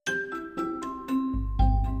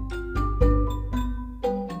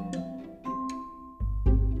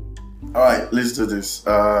All right, let's do this.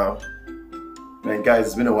 Man, guys,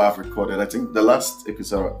 it's been a while I've recorded. I think the last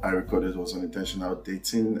episode I recorded was on intentional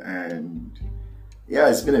dating, and yeah,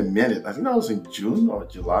 it's been a minute. I think that was in June or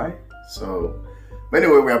July. But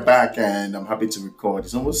anyway, we're back, and I'm happy to record.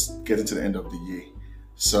 It's almost getting to the end of the year,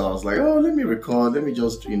 so I was like, oh, let me record. Let me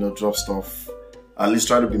just drop stuff. At least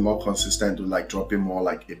try to be more consistent with like dropping more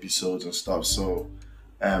like episodes and stuff. So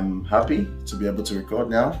I'm happy to be able to record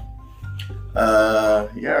now.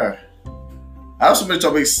 Yeah. I have so many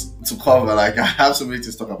topics to cover. Like I have so many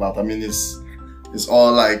to talk about. I mean, it's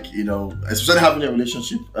all like especially having a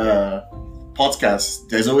relationship podcast.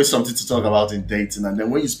 There's always something to talk about in dating, and then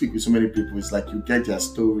when you speak with so many people, it's like you get their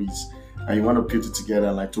stories and you want to put it together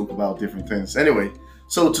and like talk about different things. Anyway,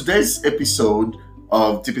 so today's episode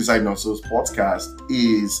of Deep Inside Not So's podcast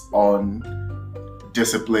is on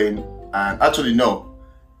discipline, and actually no,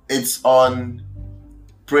 it's on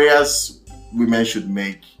prayers women should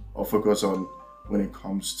make or focus on when it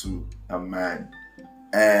comes to a man.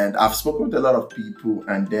 And I've spoken with a lot of people,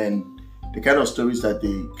 and then the kind of stories that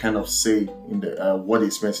they kind of say in the what they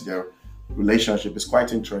experience in their relationship is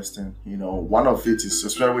quite interesting. One of it is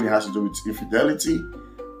especially when it has to do with infidelity,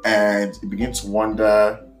 and you begin to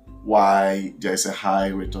wonder why there is a high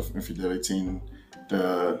rate of infidelity in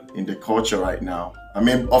the culture right now. I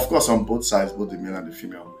mean, of course, on both sides, both the male and the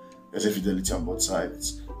female, there's infidelity on both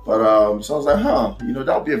sides. But so I was like,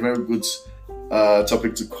 that would be a very good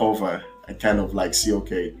topic to cover and kind of like see,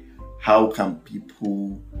 okay, how can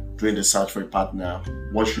people during the search for a partner,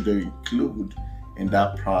 what should they include in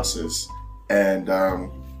that process? And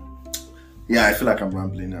yeah, I feel like I'm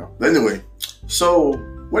rambling now. But anyway, so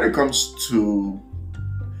when it comes to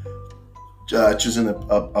choosing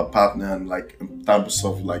a partner and like in terms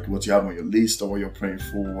of like what you have on your list or what you're praying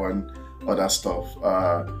for and all that stuff,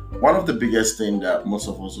 one of the biggest thing that most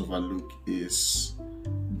of us overlook is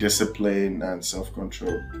discipline and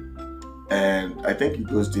self-control. And I think it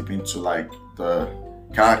goes deep into like the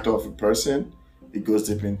character of a person. It goes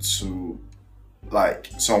deep into like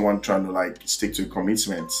someone trying to like stick to a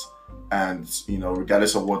commitment, and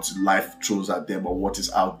regardless of what life throws at them or what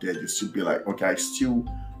is out there, you still be like, okay, I still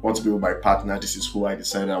want to be with my partner. This is who I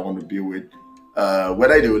decided I want to be with,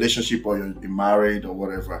 whether in a relationship or you're married or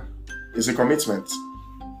whatever. It's a commitment,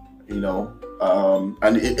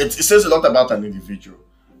 and it says a lot about an individual.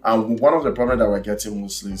 And one of the problems that we're getting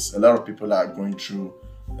mostly is a lot of people are going through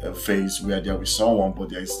a phase where they're with someone, but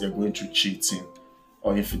they're going through cheating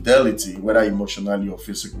or infidelity, whether emotionally or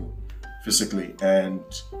physically. And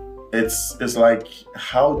it's like,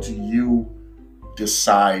 how do you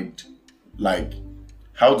decide, like,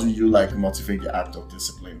 how do you like motivate the act of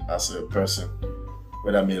discipline as a person,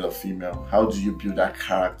 whether male or female? How do you build that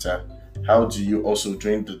character? How do you also,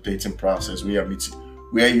 during the dating process where you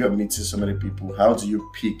are meeting so many people, how do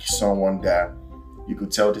you pick someone that you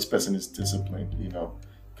could tell this person is disciplined?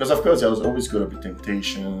 Because of course there was always going to be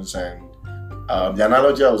temptations, and the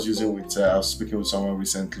analogy I was using with I was speaking with someone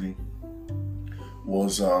recently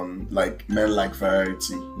was like men like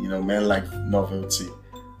variety, men like novelty.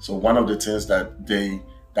 So one of the things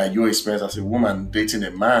that you experience as a woman dating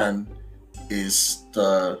a man is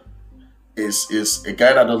a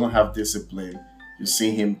guy that doesn't have discipline. You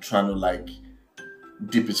see him trying to like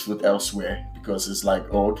dip his foot elsewhere because it's like,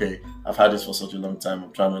 oh, okay, I've had this for such a long time.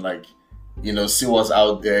 I'm trying to like, see what's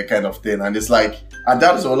out there kind of thing. And it's like, and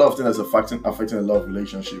that is a lot of things that's affecting a lot of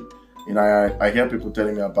relationship. I hear people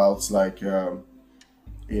telling me about like,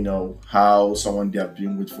 how someone they have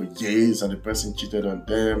been with for years and the person cheated on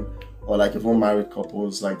them, or like even married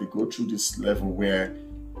couples, like they go through this level where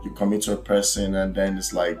you commit to a person and then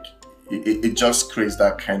it's like, it just creates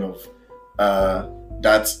that kind of,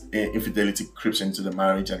 that infidelity creeps into the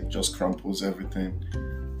marriage and it just crumples everything.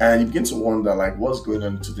 And you begin to wonder, like, what's going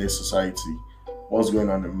on in today's society? What's going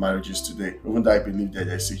on in marriages today? Even though I believe that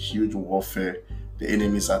there's a huge warfare, the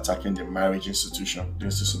enemy is attacking the marriage institution. The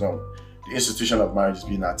institution of marriage is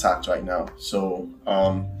being attacked right now. So,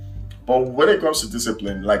 but when it comes to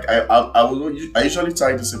discipline, like I usually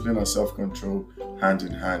tie discipline and self-control hand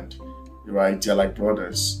in hand, right? They're like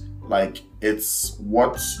brothers. Like it's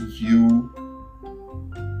what you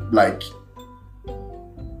like.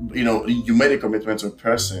 You made a commitment to a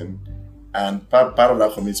person, and part of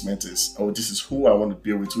that commitment is, oh, this is who I want to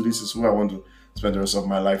be with, this is who I want to spend the rest of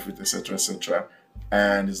my life with, etc., etc.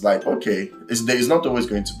 And it's like, okay, it's not always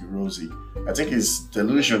going to be rosy. I think it's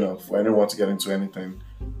delusional for anyone to get into anything,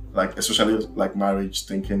 like especially like marriage,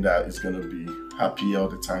 thinking that it's going to be happy all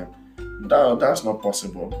the time. That's not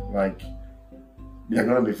possible. Like, there are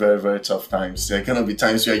going to be very, very tough times. There are going to be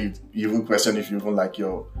times where you even question if you even like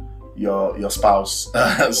your spouse.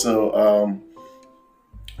 So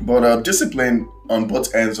But discipline on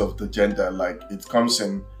both ends of the gender, like it comes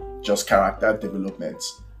in just character development,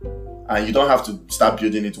 and you don't have to start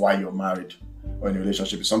building it while you're married or in a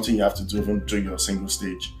relationship. It's something you have to do even during your single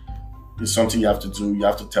stage. It's something you have to do. You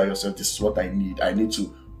have to tell yourself, this is what I need. I need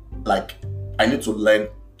to, like, I need to learn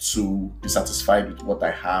to be satisfied with what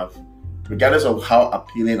I have, regardless of how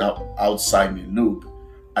appealing outside may look.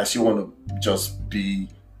 I still want to just be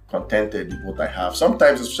contented with what I have.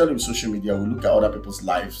 Sometimes, especially with social media, we look at other people's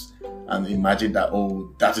lives and imagine that,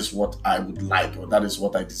 oh, that is what I would like, or that is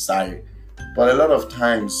what I desire. But a lot of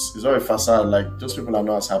times, it's all a facade. Like, those people are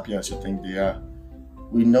not as happy as you think they are.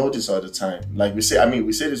 We know this all the time. Like we say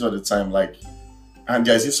this all the time. Like, and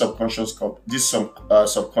there's this subconscious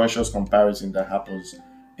comparison that happens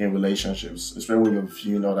in relationships, especially when you're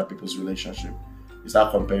viewing other people's relationship. You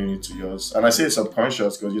start comparing it to yours. And I say it's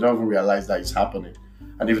subconscious because you don't even realize that it's happening.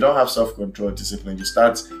 And if you don't have self-control, discipline, you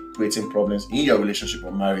start creating problems in your relationship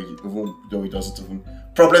or marriage, even though it doesn't even,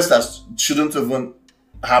 problems that shouldn't even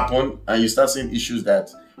happen, and you start seeing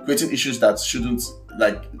creating issues that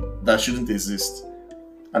shouldn't exist.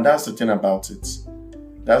 And that's the thing about it.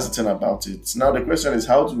 Now the question is,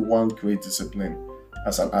 how do one create discipline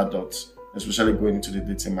as an adult, especially going into the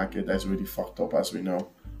dating market that's really fucked up, as we know?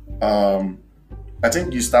 I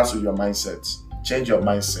think you start with your mindset. Change your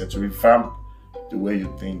mindset, reframe the way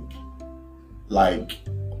you think. Like,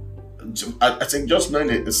 I think just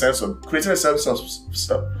knowing a sense of creating a sense of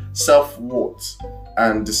self-worth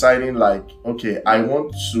and deciding, like, okay, I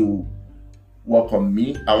want to work on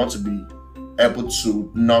me. I want to be able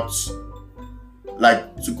to not,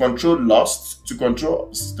 like, to control lust, to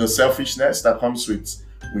control the selfishness that comes with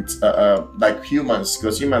like humans,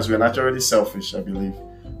 because humans, we're naturally selfish, I believe.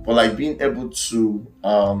 But like being able to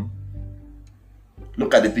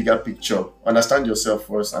look at the bigger picture, understand yourself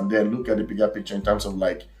first, and then look at the bigger picture in terms of,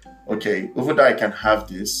 like, okay, even though I can have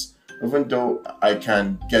this, even though I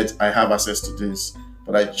have access to this,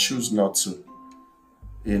 but I choose not to.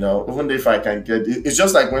 You know, even if I can get it, it's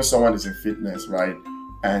just like when someone is in fitness, right?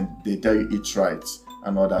 And they tell you eat right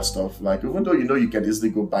and all that stuff. Like, even though you know you can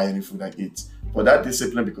easily go buy any food and eat, but that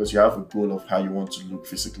discipline, because you have a goal of how you want to look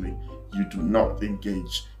physically, you do not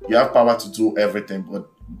engage. You have power to do everything,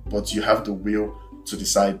 but you have the will to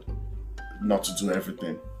decide not to do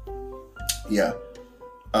everything. Yeah.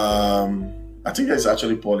 I think there's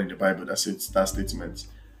actually Paul in the Bible that says that statement.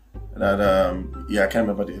 That I can't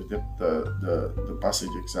remember the passage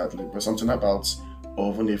exactly, but something about,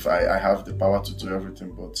 even if I have the power to do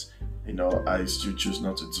everything, but you know, I still choose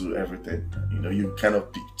not to do everything. You know, you kind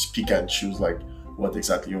of pick and choose, like, what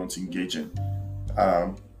exactly you want to engage in.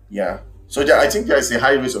 So I think there's a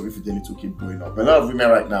high risk of infidelity to keep going up. A lot of women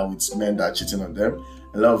right now, it's men that are cheating on them.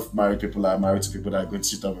 A lot of married people are married to people that are going to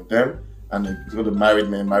cheat on them, and a lot of married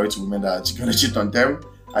men married to women that are going to cheat on them.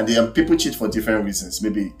 And people cheat for different reasons.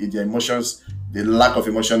 Maybe their emotions, the lack of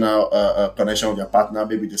emotional connection with their partner,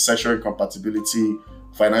 maybe the sexual incompatibility,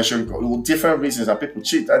 financial, different reasons that people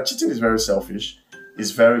cheat. And cheating is very selfish.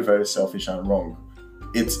 It's very, very selfish and wrong.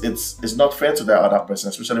 It's not fair to that other person,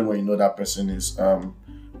 especially when you know that person is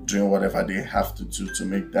doing whatever they have to do to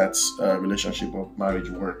make that relationship or marriage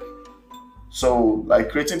work. So, like,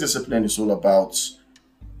 creating discipline is all about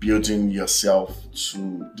building yourself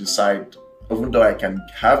to decide, even though I can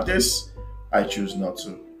have this, I choose not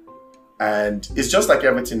to. And it's just like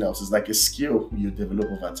everything else. It's like a skill you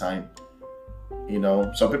develop over time. You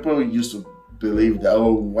know, some people used to believe that,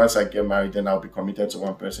 oh, once I get married, then I'll be committed to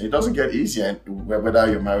one person. It doesn't get easier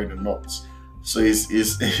whether you're married or not. So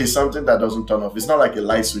it's something that doesn't turn off. It's not like a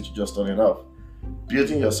light switch, you just turn it off.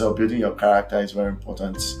 Building yourself, building your character is very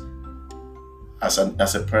important as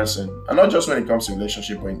a person. And not just when it comes to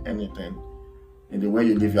relationship, but in anything. In the way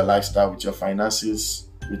you live your lifestyle, with your finances,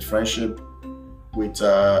 with friendship, with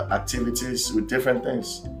activities, with different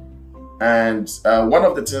things. And one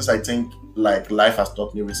of the things I think, like, life has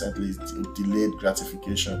taught me recently is delayed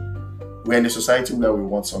gratification. We're in a society where we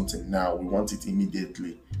want something now, we want it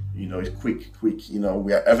immediately. You know, it's quick. You know,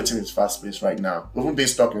 everything is fast-paced right now. Even being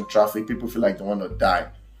stuck in traffic, people feel like they want to die.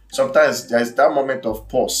 Sometimes there's that moment of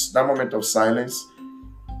pause, that moment of silence,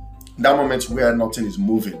 that moment where nothing is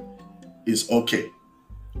moving. Is okay.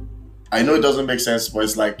 I know it doesn't make sense, but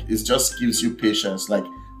it's like, it just gives you patience. Like,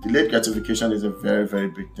 delayed gratification is a very, very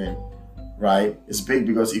big thing, right? It's big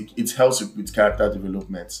because it helps you with character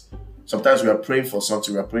development. Sometimes we are praying for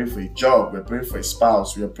something. We are praying for a job. We are praying for a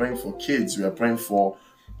spouse. We are praying for kids. We are praying for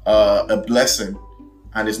a blessing,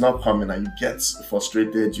 and it's not coming, and you get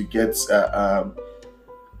frustrated. You get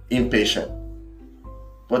impatient.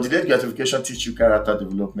 But delayed gratification teaches you character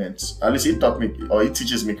development. At least it taught me, or it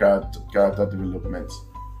teaches me character development.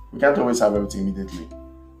 We can't always have everything immediately.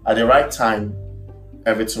 At the right time,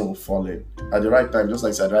 everything will fall in. At the right time, just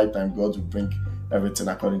like at the right time, God will bring everything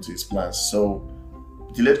according to His plans. So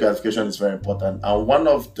delayed gratification is very important, and one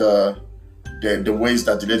of the ways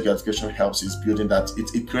that delayed gratification helps is building that.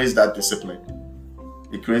 It creates that discipline.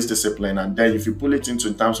 It creates discipline, and then if you pull it into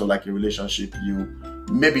in terms of like a relationship,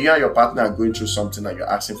 maybe you and your partner are going through something, and you're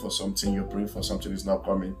asking for something, you're praying for something, is not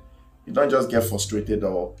coming. You don't just get frustrated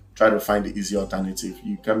or try to find the easy alternative.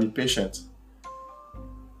 You can be patient.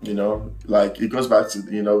 Like it goes back to,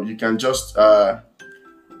 you can just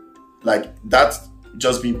like that,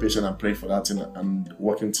 just being patient and praying for that thing and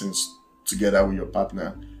working things together with your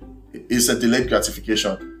partner is a delayed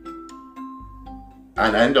gratification. And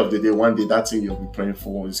at the end of the day, one day that thing you'll be praying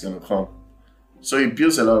for is going to come. So it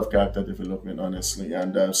builds a lot of character development, honestly,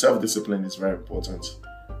 and self-discipline is very important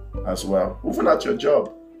as well. Moving at your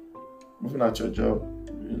job.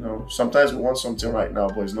 Sometimes we want something right now,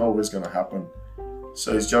 but it's not always going to happen.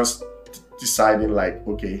 So it's just deciding like,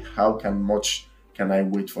 okay, how much can I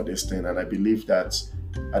wait for this thing? And I believe that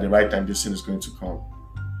at the right time, this thing is going to come,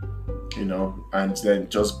 and then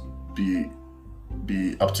just be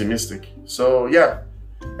optimistic. So yeah,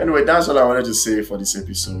 anyway, that's all I wanted to say for this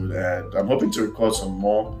episode, and I'm hoping to record some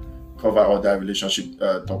more, cover other relationship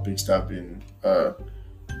topics that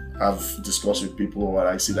I've discussed with people, or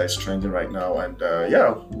I see that's trending right now, and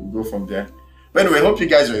we'll go from there. But anyway, hope you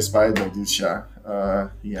guys were inspired by this share.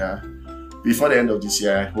 Before the end of this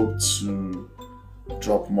year, I hope to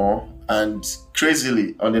drop more, and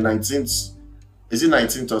crazily on the 19th, is it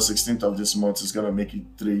 19th or 16th of this month, is gonna make it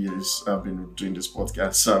 3 years I've been doing this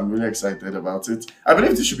podcast, so I'm really excited about it. I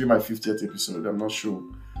believe this should be my 50th episode, I'm not sure,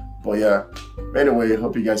 but yeah. Anyway,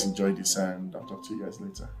 hope you guys enjoyed this, and I'll talk to you guys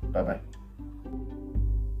later. Bye bye.